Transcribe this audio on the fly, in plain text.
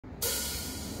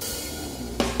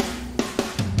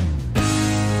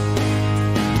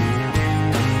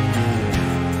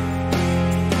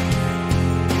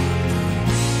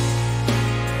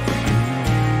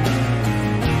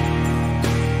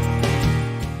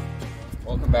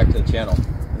welcome back to the channel.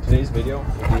 In today's video,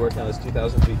 we'll be working on this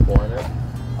 2003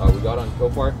 4Runner. We got on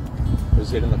Copart.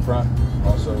 There's it in the front,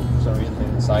 also for some reason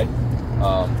in the side.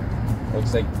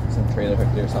 Looks like some trailer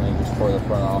hook there or something just tore the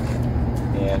front off.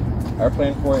 And our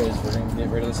plan for it is we're going to get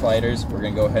rid of the sliders. We're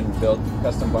going to go ahead and build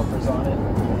custom bumpers on it.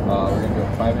 We're going to do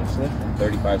a 5-inch lift and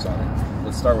 35s on it.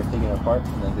 Let's start with taking it apart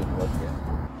and then do the lift again.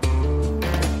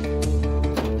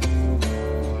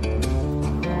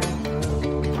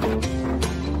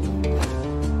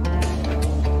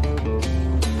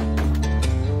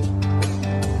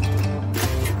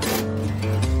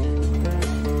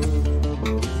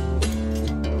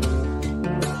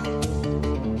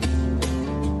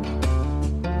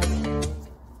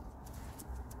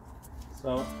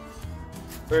 So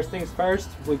first things first,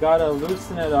 we gotta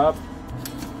loosen it up.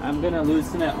 I'm gonna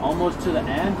loosen it almost to the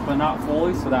end, but not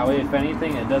fully, so that way if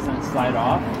anything it doesn't slide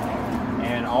off.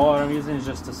 And all I'm using is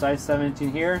just a size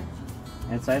 17 here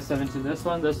and size 17 this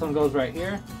one. This one goes right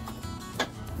here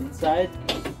inside.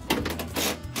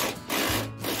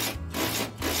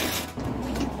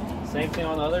 Same thing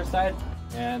on the other side.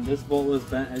 And this bolt was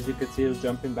bent, as you can see. It was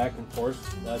jumping back and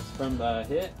forth. That's from the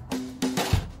hit.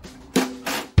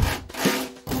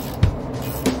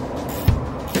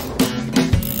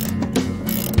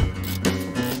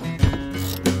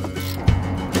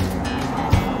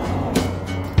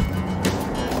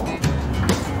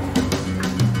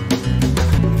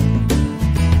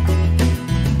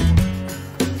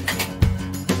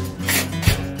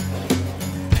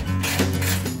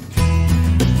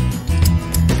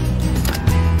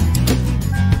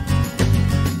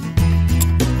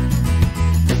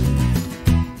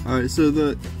 Alright, so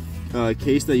the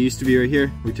case that used to be right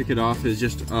here, we took it off. It's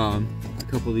just a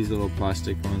couple of these little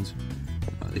plastic ones.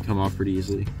 They come off pretty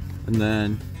easily. And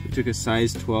then we took a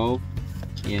size 12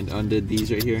 and undid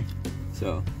these right here.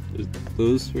 So there's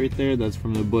those right there, that's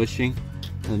from the bushing.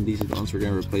 And these are the ones we're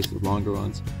going to replace with longer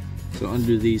ones. So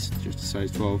undo these, just a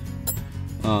size 12.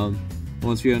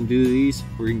 Once we undo these,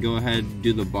 we're going to go ahead and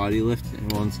do the body lift,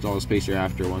 and we'll install a spacer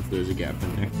after once there's a gap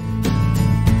in there.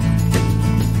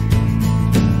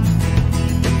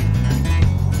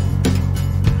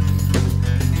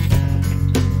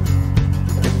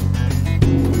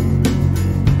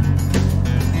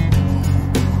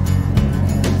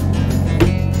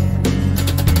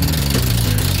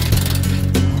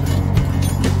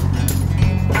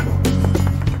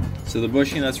 So the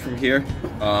bushing that's from here,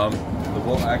 the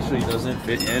bolt actually doesn't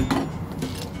fit in.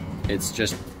 It's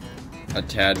just a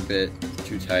tad bit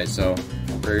too tight. So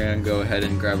we're gonna go ahead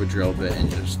and grab a drill bit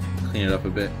and just clean it up a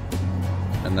bit.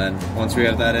 And then once we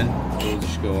have that in, we'll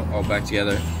just go all back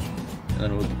together. And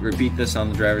then we'll repeat this on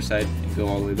the driver's side and go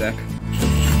all the way back.